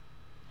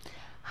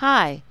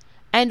Hi,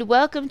 and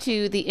welcome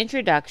to the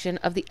introduction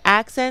of the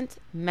Accent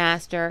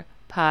Master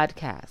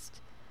podcast.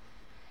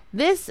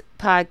 This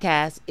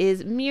podcast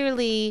is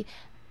merely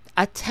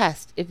a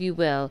test, if you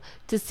will,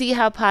 to see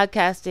how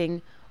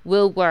podcasting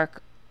will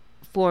work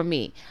for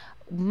me.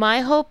 My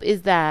hope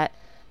is that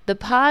the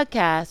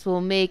podcast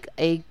will make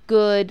a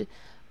good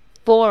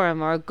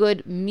forum or a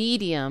good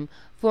medium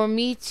for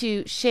me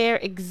to share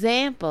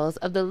examples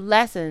of the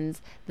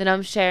lessons that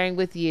I'm sharing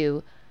with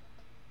you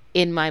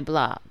in my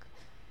blog.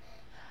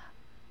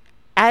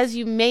 As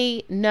you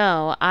may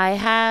know, I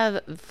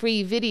have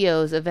free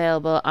videos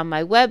available on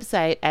my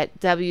website at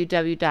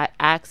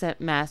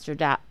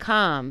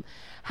www.accentmaster.com.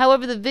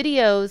 However, the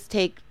videos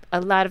take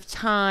a lot of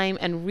time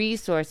and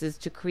resources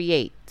to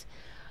create.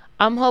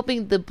 I'm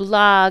hoping the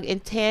blog in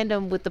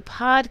tandem with the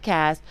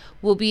podcast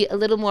will be a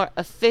little more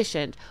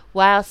efficient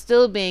while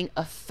still being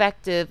an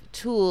effective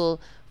tool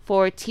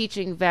for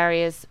teaching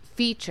various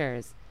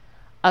features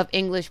of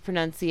English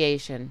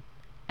pronunciation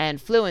and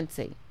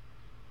fluency.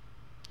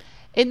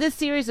 In this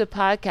series of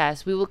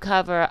podcasts, we will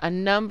cover a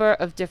number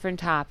of different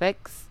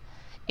topics,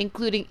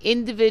 including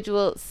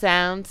individual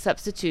sound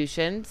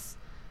substitutions,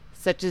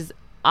 such as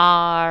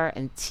R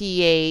and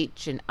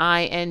TH and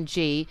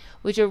ING,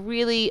 which are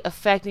really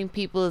affecting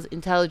people's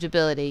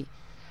intelligibility.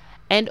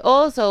 And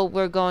also,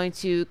 we're going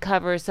to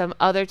cover some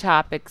other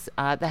topics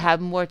that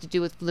have more to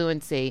do with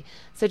fluency,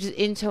 such as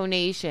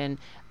intonation,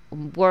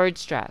 word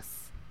stress.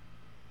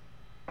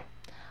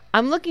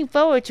 I'm looking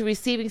forward to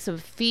receiving some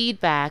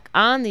feedback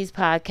on these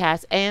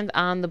podcasts and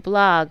on the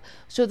blog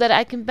so that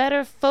I can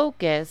better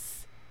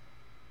focus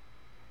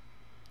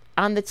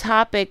on the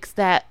topics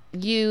that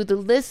you, the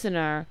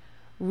listener,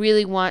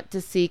 really want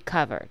to see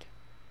covered.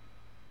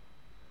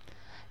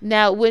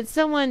 Now, when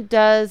someone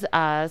does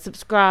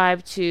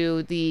subscribe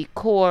to the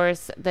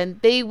course, then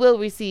they will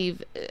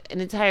receive an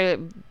entire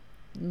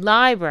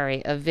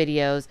library of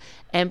videos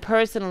and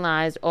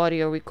personalized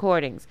audio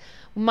recordings.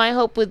 My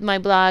hope with my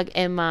blog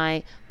and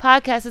my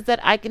podcast is that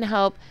I can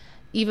help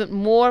even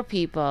more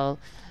people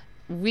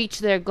reach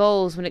their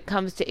goals when it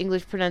comes to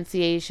English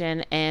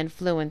pronunciation and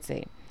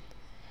fluency.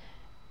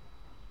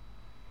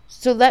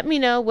 So let me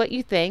know what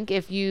you think,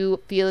 if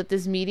you feel that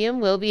this medium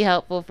will be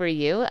helpful for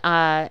you,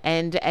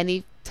 and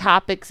any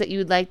topics that you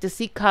would like to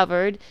see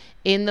covered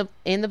in the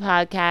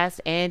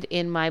podcast and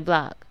in my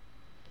blog.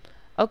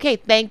 Okay,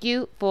 thank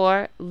you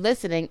for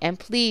listening, and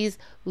please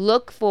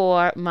look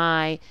for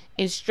my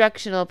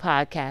instructional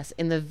podcast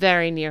in the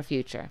very near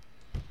future.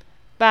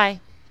 Bye.